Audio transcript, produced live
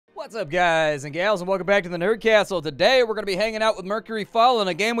What's up, guys and gals, and welcome back to the Nerd Castle. Today, we're going to be hanging out with Mercury Fallen,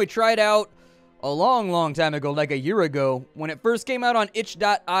 a game we tried out a long time ago, like a year ago. When it first came out on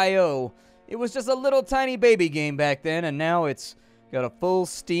itch.io, it was just a little tiny baby game back then, and now it's got a full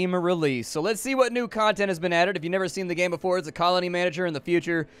Steam release. So let's see what new content has been added. If you've never seen the game before, it's a colony manager in the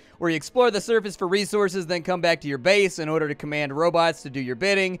future where you explore the surface for resources, then come back to your base in order to command robots to do your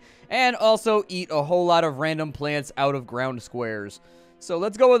bidding, and also eat a whole lot of random plants out of ground squares. So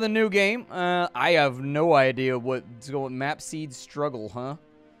let's go with a new game. I have no idea what's going. Map seed struggle, huh?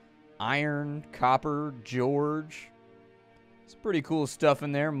 Iron, copper, George. It's pretty cool stuff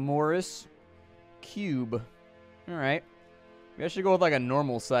in there. Morris, cube. All right. Maybe I should go with like a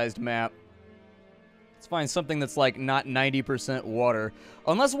normal-sized map. Let's find something that's like not 90% water.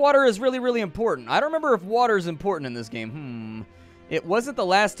 Unless water is really important. I don't remember if water is important in this game. It wasn't the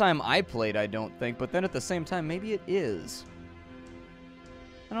last time I played, I don't think. But then at the same time, maybe it is.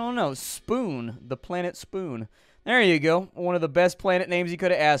 I don't know. Spoon. The planet Spoon. There you go. One of the best planet names you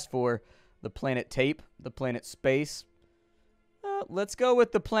could have asked for. The planet Tape. The planet Space. Let's go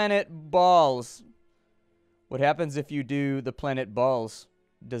with the planet Balls. What happens if you do the planet Balls?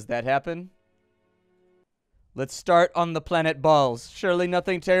 Does that happen? Let's start on the planet Balls. Surely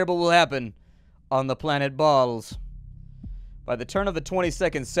nothing terrible will happen on the planet Balls. By the turn of the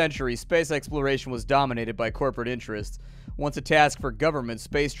 22nd century, space exploration was dominated by corporate interests. Once a task for government,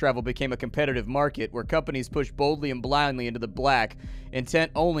 space travel became a competitive market where companies pushed boldly and blindly into the black,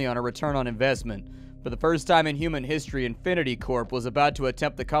 intent only on a return on investment. For the first time in human history, Infinity Corp was about to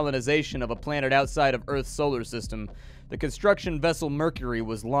attempt the colonization of a planet outside of Earth's solar system. The construction vessel Mercury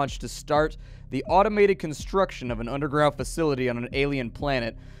was launched to start the automated construction of an underground facility on an alien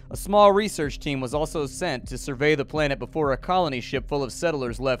planet. A small research team was also sent to survey the planet before a colony ship full of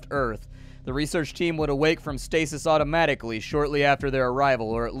settlers left Earth. The research team would awake from stasis automatically shortly after their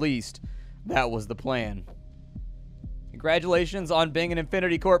arrival, or at least, that was the plan. Congratulations on being an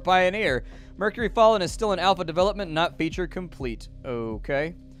Infinity Corp pioneer. Mercury Fallen is still in alpha development, not feature complete.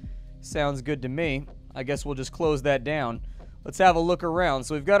 Okay. Sounds good to me. I guess we'll just close that down. Let's have a look around.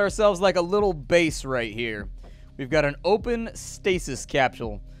 So we've got ourselves like a little base right here. We've got an open stasis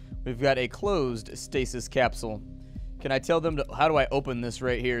capsule. We've got a closed stasis capsule. Can I tell them to, how do I open this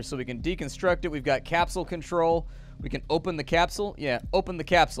right here? So we can deconstruct it. We've got capsule control. We can open the capsule. Yeah, open the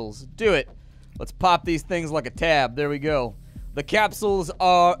capsules. Do it. Let's pop these things like a tab. There we go. The capsules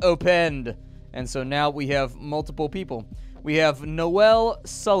are opened. And so now we have multiple people. We have Noel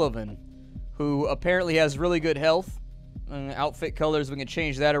Sullivan, who apparently has really good health. Outfit colors, we can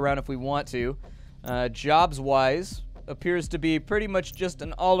change that around if we want to. Jobs-wise, appears to be pretty much just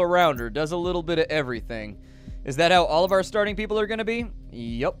an all-arounder. Does a little bit of everything. Is that how all of our starting people are going to be?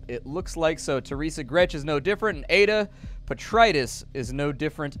 Yep, it looks like so. Teresa Gretsch is no different, and Ada Petritis is no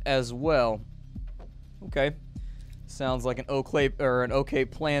different as well. Okay. Sounds like an okay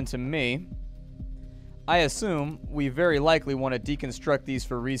plan to me. I assume we very likely want to deconstruct these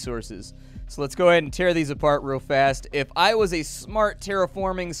for resources. So let's go ahead and tear these apart real fast. If I was a smart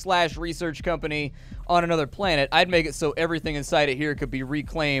terraforming / research company on another planet, I'd make it so everything inside of here could be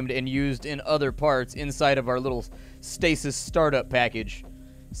reclaimed and used in other parts inside of our little stasis startup package.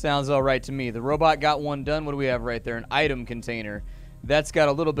 Sounds all right to me. The robot got one done. What do we have right there? An item container. That's got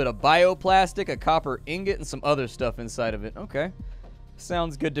a little bit of bioplastic, a copper ingot, and some other stuff inside of it. Okay.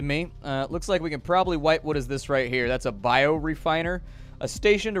 Sounds good to me. Looks like we can probably wipe... What is this right here? That's a bio-refiner. A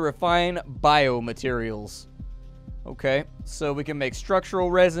station to refine biomaterials. Okay. So we can make structural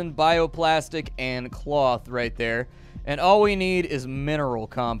resin, bioplastic, and cloth right there. And all we need is mineral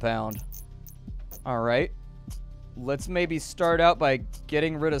compound. Alright. Let's maybe start out by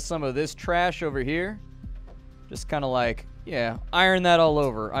getting rid of some of this trash over here. Just kind of like... Yeah, iron that all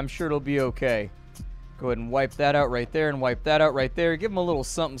over. I'm sure it'll be okay. Go ahead and wipe that out right there and wipe that out right there. Give them a little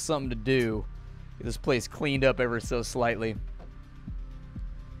something to do. Get this place cleaned up ever so slightly.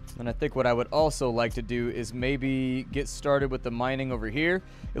 And I think what I would also like to do is maybe get started with the mining over here.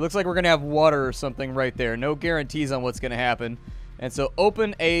 It looks like we're going to have water or something right there. No guarantees on what's going to happen. And so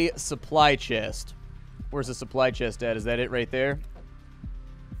open a supply chest. Where's the supply chest at? Is that it right there?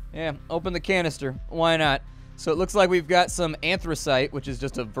 Yeah, open the canister. Why not? So it looks like we've got some anthracite, which is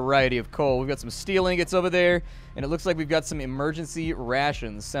just a variety of coal. We've got some steel ingots over there, and it looks like we've got some emergency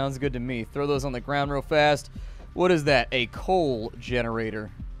rations. Sounds good to me. Throw those on the ground real fast. What is that? A coal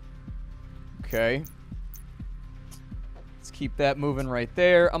generator. Okay. Let's keep that moving right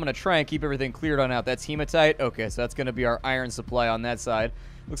there. I'm going to try and keep everything cleared on out. That's hematite. Okay, so that's going to be our iron supply on that side.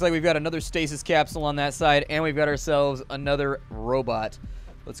 Looks like we've got another stasis capsule on that side, and we've got ourselves another robot.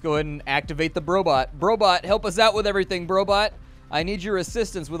 Let's go ahead and activate the Brobot. Brobot, help us out with everything, Brobot. I need your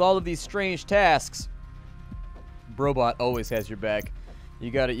assistance with all of these strange tasks. Brobot always has your back. You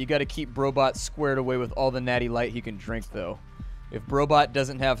gotta keep Brobot squared away with all the natty light he can drink, though. If Brobot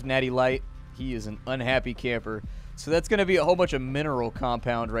doesn't have natty light, he is an unhappy camper. So that's gonna be a whole bunch of mineral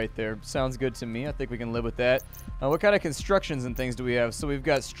compound right there. Sounds good to me. I think we can live with that. What kind of constructions and things do we have? So we've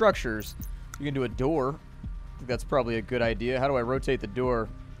got structures. You can do a door. I think that's probably a good idea. How do I rotate the door?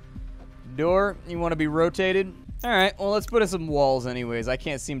 Door, you want to be rotated? Alright, well, let's put in some walls anyways. I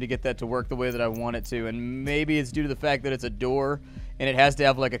can't seem to get that to work the way that I want it to, and maybe it's due to the fact that it's a door and it has to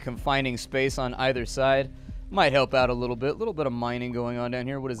have like a confining space on either side. Might help out a little bit. A little bit of mining going on down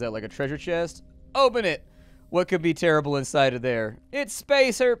here. What is that, like a treasure chest? Open it! What could be terrible inside of there? It's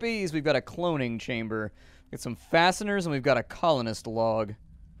space herpes! We've got a cloning chamber. We've got some fasteners, and we've got a colonist log.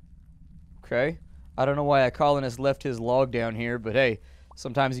 Okay. I don't know why a colonist left his log down here, but hey,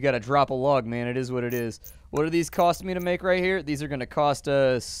 sometimes you gotta drop a log, man. It is what it is. What do these cost me to make right here? These are gonna cost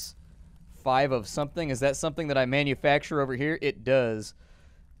us 5 of something. Is that something that I manufacture over here? It does.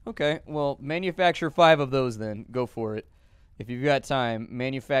 Okay, well, manufacture 5 of those then. Go for it. If you've got time,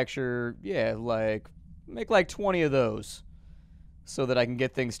 manufacture, yeah, like, make like 20 of those so that I can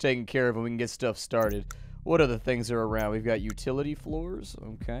get things taken care of and we can get stuff started. What other things are around? We've got utility floors.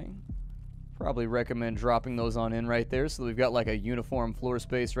 Okay. Probably recommend dropping those on in right there so that we've got like a uniform floor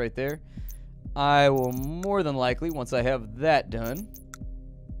space right there. I will more than likely, once I have that done,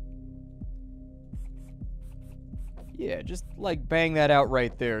 yeah, just like bang that out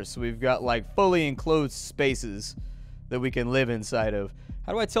right there so we've got like fully enclosed spaces that we can live inside of.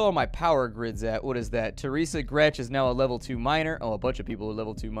 How do I tell where my power grid's at? What is that? Teresa Gretsch is now a level 2 miner. Oh, a bunch of people are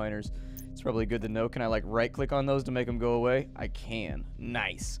level 2 miners. It's probably good to know. Can I like right click on those to make them go away? I can.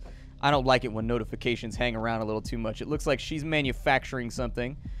 Nice. I don't like it when notifications hang around a little too much. It looks like she's manufacturing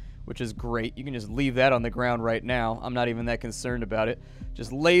something, which is great. You can just leave that on the ground right now. I'm not even that concerned about it.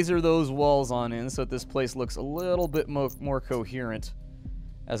 Just laser those walls on in so that this place looks a little bit more coherent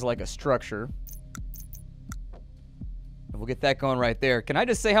as like a structure. And we'll get that going right there. Can I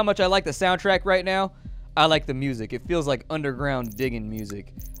just say how much I like the soundtrack right now? I like the music. It feels like underground digging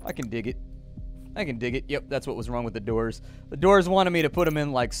music. I can dig it. I can dig it. Yep, that's what was wrong with the doors. The doors wanted me to put them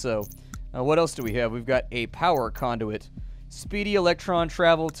in like so. What else do we have? We've got a power conduit. Speedy electron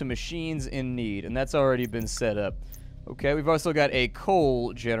travel to machines in need. And that's already been set up. Okay, we've also got a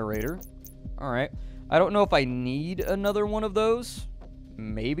coal generator. Alright. I don't know if I need another one of those.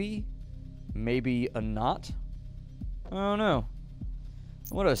 Maybe. Maybe a not. I don't know.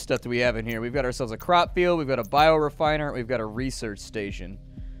 What other stuff do we have in here? We've got ourselves a crop field. We've got a biorefiner. We've got a research station.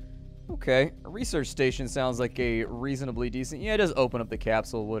 Okay, a research station sounds like a reasonably decent... Yeah, it does open up the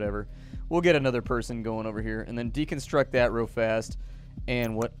capsule, whatever. We'll get another person going over here and then deconstruct that real fast.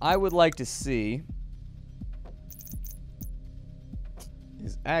 And what I would like to see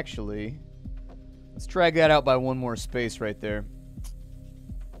is actually... Let's drag that out by one more space right there.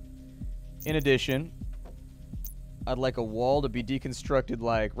 In addition, I'd like a wall to be deconstructed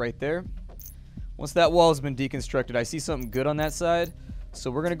like right there. Once that wall has been deconstructed, I see something good on that side. So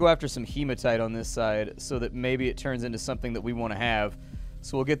we're going to go after some hematite on this side so that maybe it turns into something that we want to have.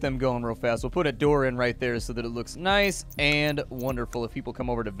 So we'll get them going real fast. We'll put a door in right there so that it looks nice and wonderful if people come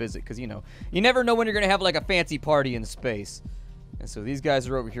over to visit. Because, you know, you never know when you're going to have like a fancy party in space. And so these guys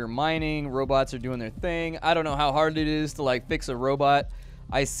are over here mining. Robots are doing their thing. I don't know how hard it is to like fix a robot.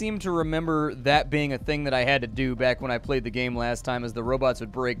 I seem to remember that being a thing that I had to do back when I played the game last time, as the robots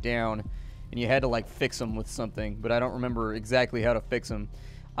would break down and you had to like fix them with something, but I don't remember exactly how to fix them.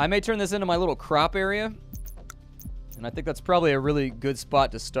 I may turn this into my little crop area, and I think that's probably a really good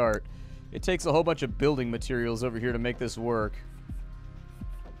spot to start. It takes a whole bunch of building materials over here to make this work.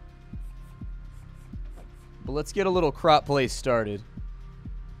 But let's get a little crop place started.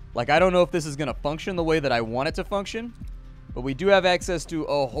 Like, I don't know if this is going to function the way that I want it to function, but we do have access to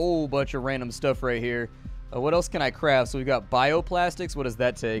a whole bunch of random stuff right here. What else can I craft? So we've got bioplastics. What does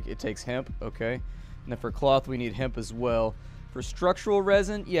that take? It takes hemp. Okay. And then for cloth, we need hemp as well. For structural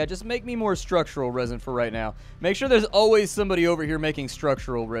resin, yeah, just make me more structural resin for right now. Make sure there's always somebody over here making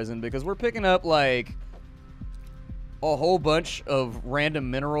structural resin, because we're picking up, like, a whole bunch of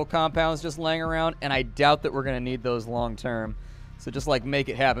random mineral compounds just laying around, and I doubt that we're going to need those long term. So just, like, make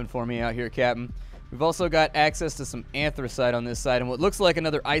it happen for me out here, Captain. We've also got access to some anthracite on this side and what looks like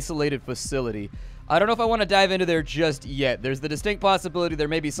another isolated facility. I don't know if I want to dive into there just yet. There's the distinct possibility there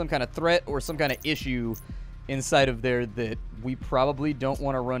may be some kind of threat or some kind of issue inside of there that we probably don't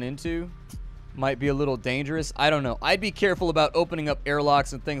want to run into. Might be a little dangerous. I don't know. I'd be careful about opening up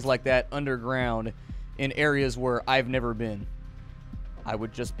airlocks and things like that underground in areas where I've never been. I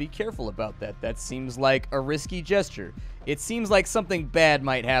would just be careful about that. That seems like a risky gesture. It seems like something bad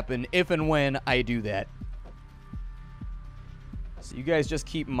might happen if and when I do that. So you guys just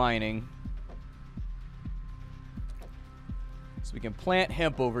keep mining. So we can plant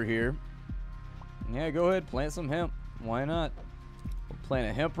hemp over here. Yeah, go ahead, plant some hemp. Why not? We'll plant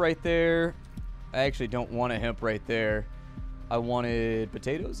a hemp right there. I actually don't want a hemp right there. I wanted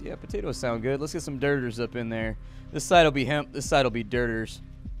potatoes. Yeah, potatoes sound good. Let's get some dirters up in there. This side will be hemp. This side will be dirters.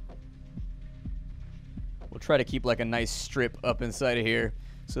 We'll try to keep like a nice strip up inside of here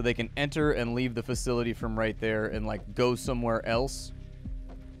so they can enter and leave the facility from right there and like go somewhere else.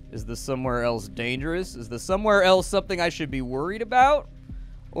 Is the somewhere else dangerous? Is the somewhere else something I should be worried about?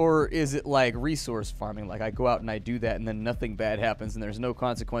 Or is it like resource farming? Like I go out and I do that and then nothing bad happens and there's no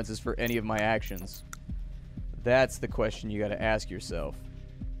consequences for any of my actions? That's the question you got to ask yourself.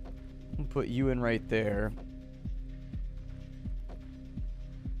 I'll put you in right there.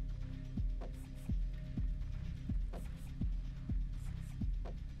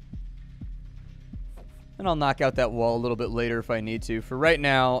 And I'll knock out that wall a little bit later if I need to. For right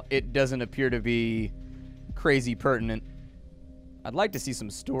now, it doesn't appear to be crazy pertinent. I'd like to see some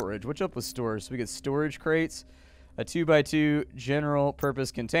storage. What's up with storage? So we get storage crates, a 2x2 general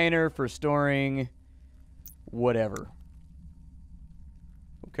purpose container for storing whatever.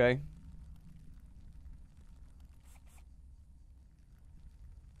 Okay.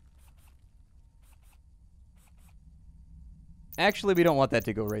 Actually, we don't want that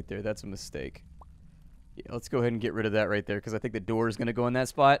to go right there. That's a mistake. Yeah, let's go ahead and get rid of that right there because I think the door is going to go in that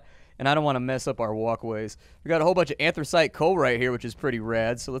spot, and I don't want to mess up our walkways. We got a whole bunch of anthracite coal right here, which is pretty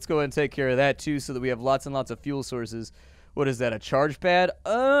rad, so let's go ahead and take care of that too so that we have lots and lots of fuel sources. What is that, a charge pad?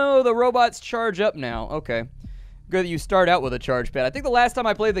 Oh, the robots charge up now. Okay. Good that you start out with a charge pad. I think the last time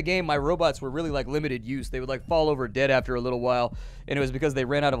I played the game, my robots were really like limited use. They would like fall over dead after a little while, and it was because they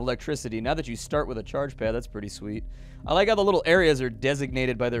ran out of electricity. Now that you start with a charge pad, that's pretty sweet. I like how the little areas are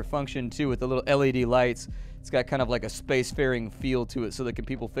designated by their function too, with the little LED lights. It's got kind of like a spacefaring feel to it, so that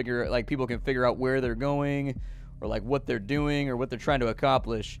people can figure out where they're going, or like what they're doing, or what they're trying to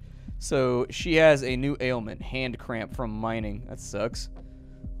accomplish. So she has a new ailment, hand cramp from mining. That sucks.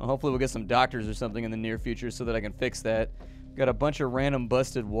 Well, hopefully we'll get some doctors or something in the near future so that I can fix that. Got a bunch of random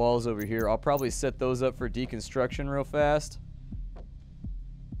busted walls over here. I'll probably set those up for deconstruction real fast.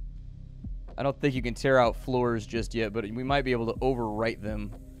 I don't think you can tear out floors just yet, but we might be able to overwrite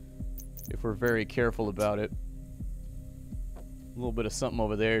them if we're very careful about it. A little bit of something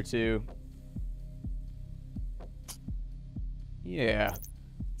over there too. Yeah.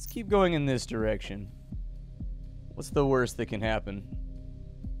 Let's keep going in this direction. What's the worst that can happen?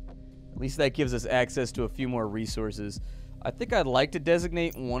 At least that gives us access to a few more resources. I think I'd like to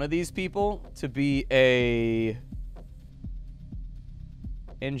designate one of these people to be a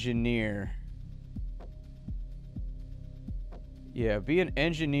engineer. Yeah, be an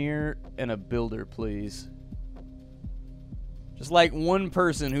engineer and a builder, please. Just like one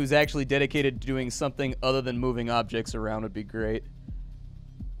person who's actually dedicated to doing something other than moving objects around would be great.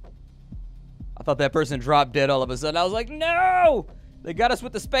 I thought that person dropped dead all of a sudden. I was like, no! They got us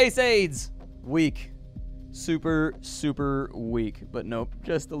with the space aids. Weak. Super, super weak. But nope,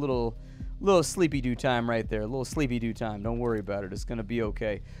 just a little sleepy-doo time right there. A little sleepy-doo time. Don't worry about it. It's going to be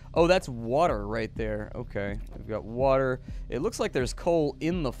okay. Oh, that's water right there. Okay. We've got water. It looks like there's coal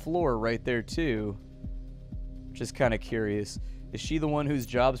in the floor right there, too. Which is kind of curious. Is she the one whose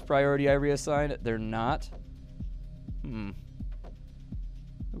job's priority I reassigned? They're not?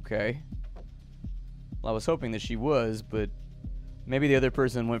 Okay. Well, I was hoping that she was, but maybe the other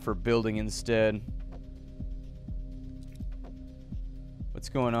person went for building instead. What's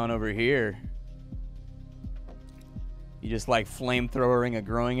going on over here? You just like flamethrowering a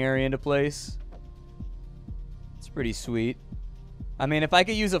growing area into place? It's pretty sweet. I mean, if I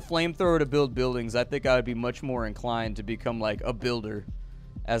could use a flamethrower to build buildings, I think I would be much more inclined to become like a builder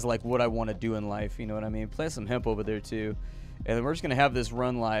as like what I want to do in life. You know what I mean? Plant some hemp over there too. And then we're just going to have this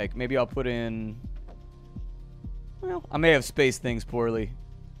run like, maybe I'll put in, well, I may have spaced things poorly.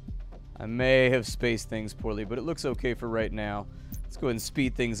 But it looks okay for right now. Let's go ahead and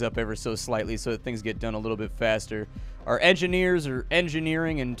speed things up ever so slightly so that things get done a little bit faster. Our engineers are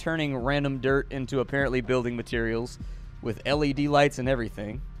engineering and turning random dirt into apparently building materials with LED lights and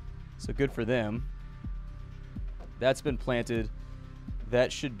everything. So good for them. That's been planted.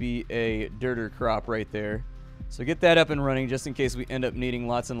 That should be a dirter crop right there. So get that up and running just in case we end up needing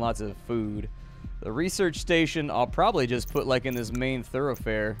lots and lots of food. The research station, I'll probably just put like in this main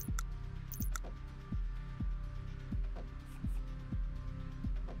thoroughfare.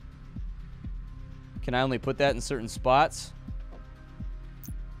 Can I only put that in certain spots?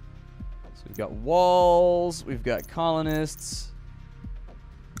 We've got walls. We've got colonists.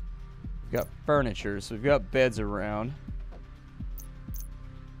 We've got furniture. So we've got beds around.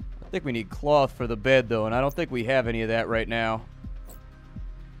 I think we need cloth for the bed, though, and I don't think we have any of that right now.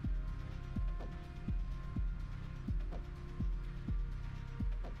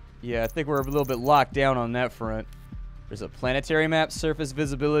 Yeah, I think we're a little bit locked down on that front. There's a planetary map. Surface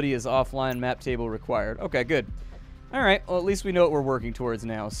visibility is offline. Map table required. Okay, good. All right. Well, at least we know what we're working towards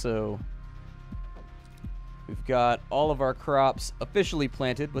now. So we've got all of our crops officially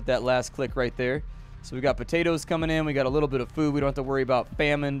planted with that last click right there. So we've got potatoes coming in. We got a little bit of food. We don't have to worry about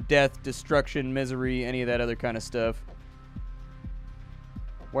famine, death, destruction, misery, any of that other kind of stuff.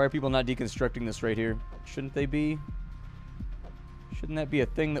 Why are people not deconstructing this right here? Shouldn't they be? Shouldn't that be a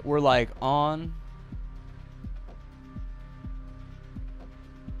thing that we're, like, on?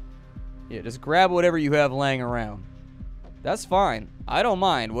 Yeah, just grab whatever you have laying around. That's fine. I don't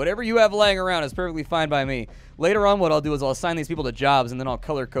mind. Whatever you have laying around is perfectly fine by me. Later on, what I'll do is I'll assign these people to jobs, and then I'll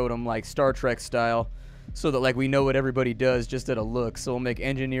color code them, like, Star Trek style, so that, like, we know what everybody does just at a look. So we'll make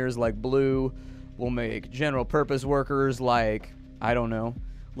engineers, like, blue. We'll make general purpose workers, like, I don't know,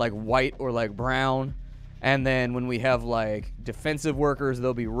 like, white or, like, brown. And then when we have, like, defensive workers,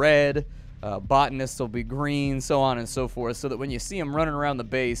 they'll be red. Botanists will be green, so on and so forth. So that when you see them running around the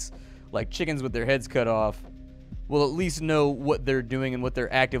base, like chickens with their heads cut off, we'll at least know what they're doing and what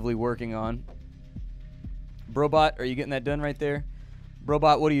they're actively working on. Brobot, are you getting that done right there?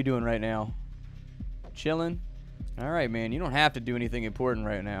 Brobot, what are you doing right now? Chilling? All right, man. You don't have to do anything important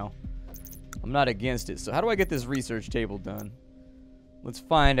right now. I'm not against it. So how do I get this research table done? Let's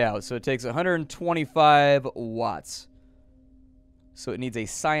find out. So it takes 125 watts. So it needs a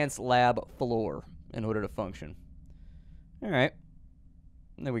science lab floor in order to function. All right.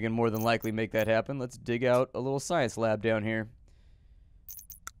 I think we can more than likely make that happen. Let's dig out a little science lab down here.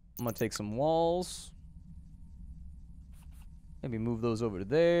 I'm going to take some walls. Maybe move those over to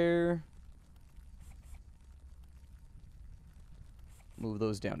there. Move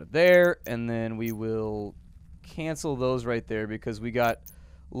those down to there. And then we will cancel those right there because we got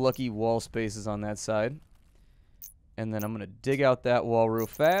lucky wall spaces on that side. And then I'm going to dig out that wall real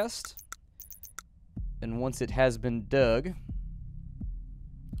fast. And once it has been dug,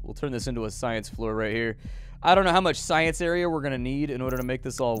 we'll turn this into a science floor right here. I don't know how much science area we're going to need in order to make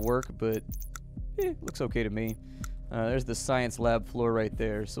this all work, but looks okay to me. There's the science lab floor right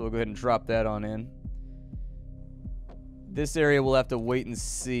there, so we'll go ahead and drop that on in. This area we'll have to wait and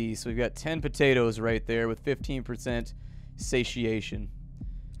see. So we've got 10 potatoes right there with 15% satiation.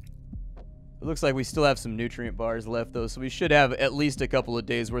 It looks like we still have some nutrient bars left, though, so we should have at least a couple of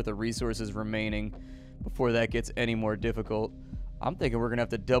days' worth of resources remaining before that gets any more difficult. I'm thinking we're going to have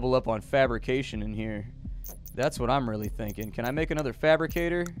to double up on fabrication in here. That's what I'm really thinking. Can I make another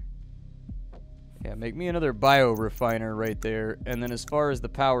fabricator? Yeah, make me another biorefiner right there. And then as far as the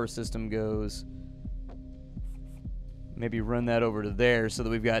power system goes, maybe run that over to there so that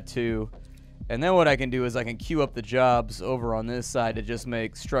we've got 2. And then what I can do is I can queue up the jobs over on this side to just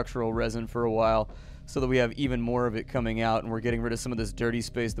make structural resin for a while so that we have even more of it coming out and we're getting rid of some of this dirty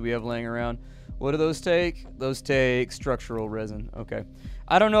space that we have laying around. What do those take? Those take structural resin. Okay.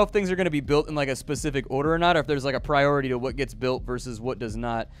 I don't know if things are going to be built in like a specific order or not, or if there's like a priority to what gets built versus what does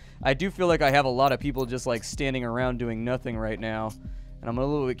not. I do feel like I have a lot of people just like standing around doing nothing right now. And I'm a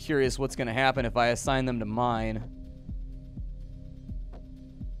little bit curious what's going to happen if I assign them to mine.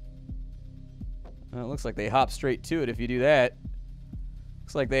 Well, it looks like they hop straight to it if you do that.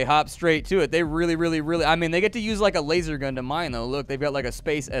 Looks like they hop straight to it. They really, I mean, they get to use like a laser gun to mine, though. Look, they've got like a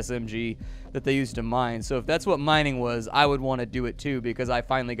space SMG that they use to mine. So if that's what mining was, I would want to do it too because I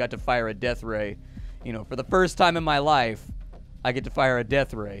finally got to fire a death ray. You know, for the first time in my life, I get to fire a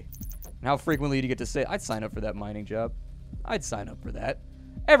death ray. And how frequently do you get to say, I'd sign up for that mining job? I'd sign up for that.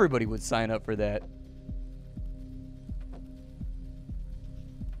 Everybody would sign up for that.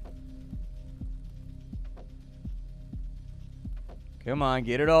 Come on,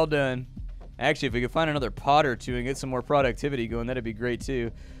 get it all done. Actually, if we could find another pot or two and get some more productivity going, that'd be great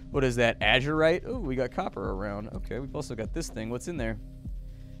too. What is that, azurite? Oh, we got copper around. Okay, we've also got this thing. What's in there?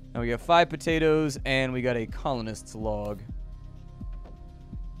 Now we got 5 potatoes and we got a colonist's log.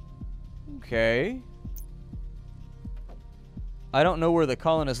 Okay. I don't know where the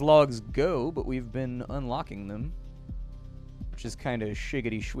colonist logs go, but we've been unlocking them, which is kind of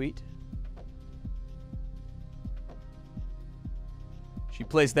shiggity sweet. She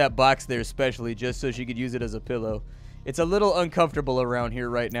placed that box there specially just so she could use it as a pillow. It's a little uncomfortable around here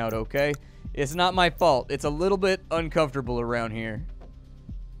right now, okay? It's not my fault. It's a little bit uncomfortable around here.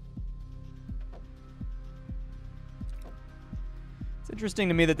 It's Interesting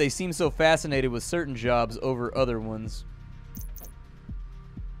to me that they seem so fascinated with certain jobs over other ones.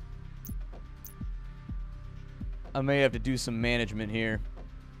 I may have to do some management here.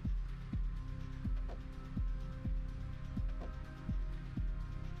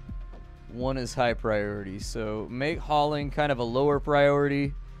 One is high priority, so make hauling kind of a lower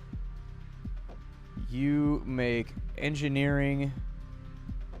priority. You make engineering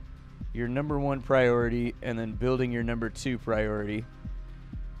your #1 priority, and then building your #2 priority.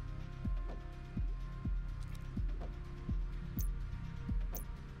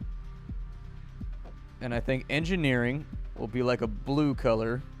 And I think engineering will be like a blue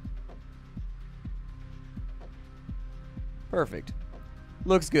color. Perfect.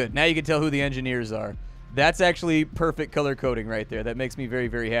 Looks good. Now you can tell who the engineers are. That's actually perfect color coding right there. That makes me very,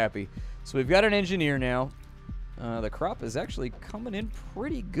 very happy. So we've got an engineer now. The crop is actually coming in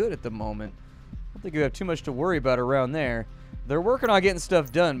pretty good at the moment. I don't think we have too much to worry about around there. They're working on getting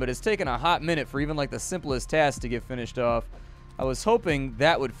stuff done, but it's taken a hot minute for even like the simplest tasks to get finished off. I was hoping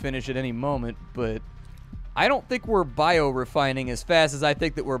that would finish at any moment, but I don't think we're bio-refining as fast as I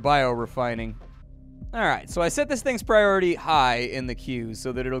think that we're bio-refining. Alright, so I set this thing's priority high in the queue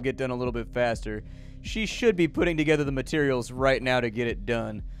so that it'll get done a little bit faster. She should be putting together the materials right now to get it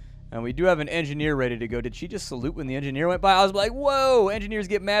done. And we do have an engineer ready to go. Did she just salute when the engineer went by? I was like, whoa, engineers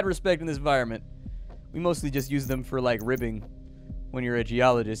get mad respect in this environment. We mostly just use them for, like, ribbing when you're a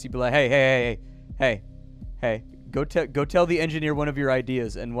geologist. You'd be like, hey, go tell the engineer one of your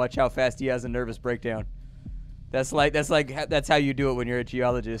ideas and watch how fast he has a nervous breakdown. That's how you do it when you're a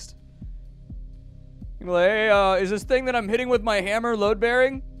geologist. You'd be like, hey, is this thing that I'm hitting with my hammer load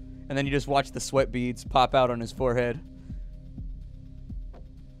bearing? And then you just watch the sweat beads pop out on his forehead.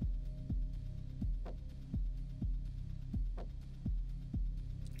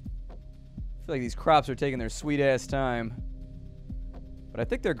 I feel like these crops are taking their sweet-ass time. But I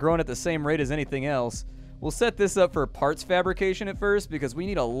think they're growing at the same rate as anything else. We'll set this up for parts fabrication at first because we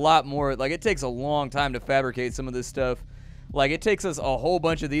need a lot more. Like, it takes a long time to fabricate some of this stuff. Like, it takes us a whole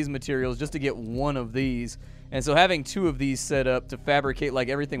bunch of these materials just to get one of these. And so having 2 of these set up to fabricate, like,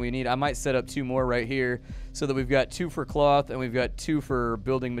 everything we need, I might set up 2 more right here so that we've got 2 for cloth and we've got 2 for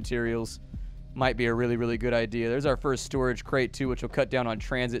building materials. Might be a really, really good idea. There's our first storage crate, too, which will cut down on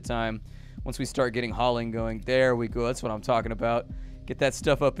transit time once we start getting hauling going. There we go. That's what I'm talking about. Get that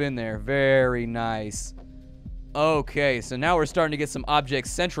stuff up in there. Very nice. Okay, so now we're starting to get some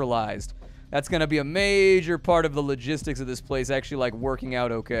objects centralized. That's going to be a major part of the logistics of this place actually, like, working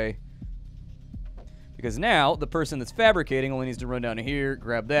out okay. Because now, the person that's fabricating only needs to run down here,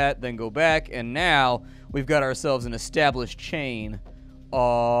 grab that, then go back, and now we've got ourselves an established chain.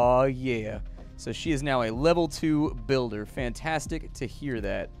 Aw, yeah. So she is now a level 2 builder. Fantastic to hear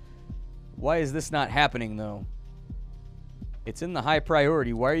that. Why is this not happening, though? It's in the high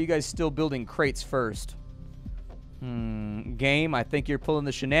priority. Why are you guys still building crates first? Game, I think you're pulling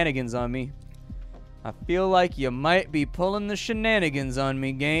the shenanigans on me. I feel like you might be pulling the shenanigans on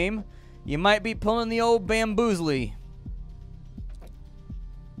me, game. You might be pulling the old bamboozly.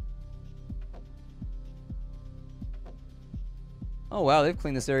 Oh, wow, they've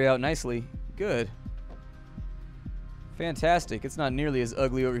cleaned this area out nicely. Good. Fantastic. It's not nearly as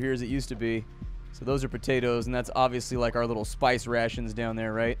ugly over here as it used to be. So those are potatoes, and that's obviously like our little spice rations down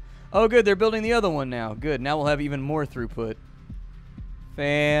there, right? Oh, good. They're building the other one now. Good. Now we'll have even more throughput.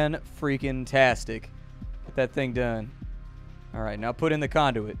 Fan-freaking-tastic. Get that thing done. All right, now put in the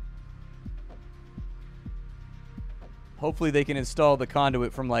conduit. Hopefully they can install the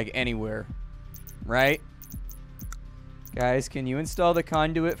conduit from, like, anywhere. Right? Guys, can you install the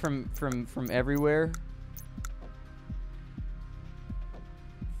conduit from everywhere?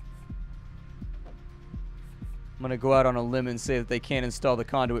 I'm going to go out on a limb and say that they can't install the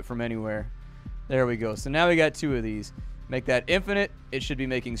conduit from anywhere. There we go. So now we got 2 of these. Make that infinite. It should be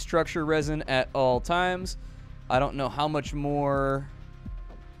making structure resin at all times. I don't know how much more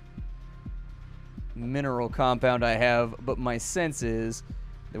mineral compound I have, but my sense is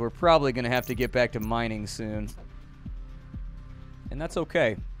that we're probably going to have to get back to mining soon. And that's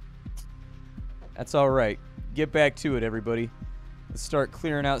okay. That's all right. Get back to it, everybody. Let's start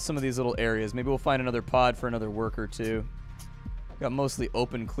clearing out some of these little areas. Maybe we'll find another pod for another worker, too. Got mostly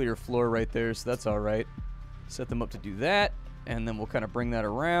open, clear floor right there, so that's all right. Set them up to do that, and then we'll kind of bring that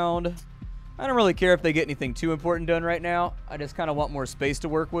around. I don't really care if they get anything too important done right now. I just kind of want more space to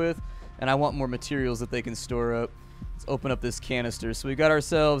work with, and I want more materials that they can store up. Let's open up this canister. So we got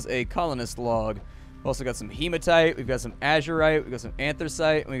ourselves a colonist log. We've also got some hematite, we've got some azurite, we've got some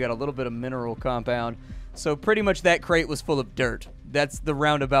anthracite, and we got a little bit of mineral compound. So pretty much that crate was full of dirt. That's the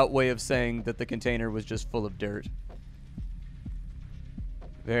roundabout way of saying that the container was just full of dirt.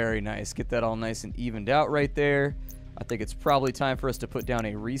 Very nice. Get that all nice and evened out right there. I think it's probably time for us to put down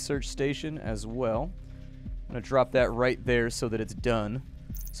a research station as well. I'm going to drop that right there so that it's done,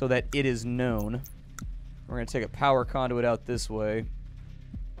 so that it is known. We're going to take a power conduit out this way.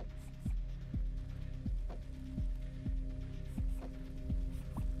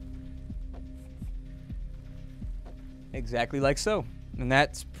 Exactly like so. And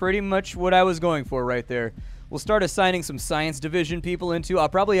that's pretty much what I was going for right there. We'll start assigning some science division people into. I'll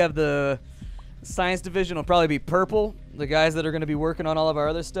probably have the science division will probably be purple. The guys that are going to be working on all of our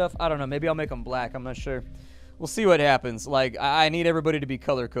other stuff. I don't know. Maybe I'll make them black. I'm not sure. We'll see what happens. Like, I need everybody to be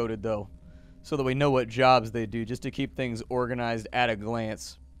color-coded, though, so that we know what jobs they do, just to keep things organized at a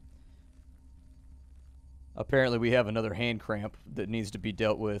glance. Apparently, we have another hand cramp that needs to be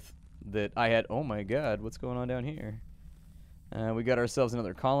dealt with that I had. Oh, my God. What's going on down here? We got ourselves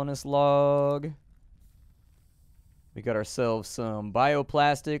another colonist log. We got ourselves some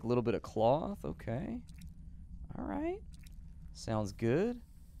bioplastic, a little bit of cloth. Okay. All right. Sounds good.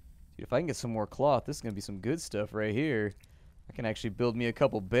 Dude, if I can get some more cloth, this is going to be some good stuff right here. I can actually build me a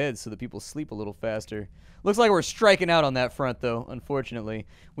couple beds so that people sleep a little faster. Looks like we're striking out on that front, though, unfortunately.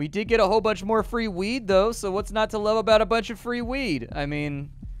 We did get a whole bunch more free weed, though, so what's not to love about a bunch of free weed? I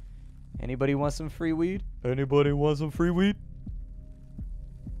mean, anybody want some free weed? Anybody want some free weed?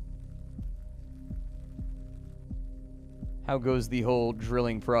 How goes the whole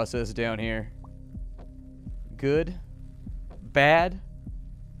drilling process down here? Good? Bad?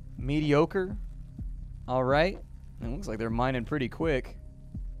 Mediocre? All right. It looks like they're mining pretty quick.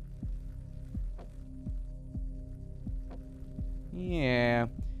 Yeah.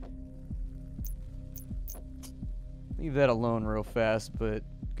 Leave that alone real fast, but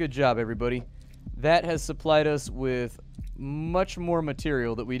good job, everybody. That has supplied us with much more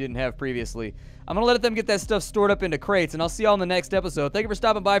material that we didn't have previously. I'm going to let them get that stuff stored up into crates, and I'll see y'all in the next episode. Thank you for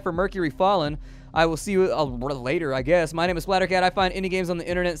stopping by for Mercury Fallen. I will see you later, I guess. My name is Splattercat. I find indie games on the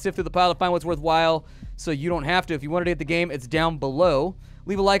internet, sift through the pile to find what's worthwhile, so you don't have to. If you wanted to get the game, it's down below.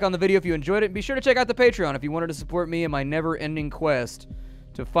 Leave a like on the video if you enjoyed it, and be sure to check out the Patreon if you wanted to support me in my never-ending quest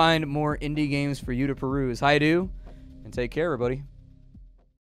to find more indie games for you to peruse. Hi-do, and take care, everybody.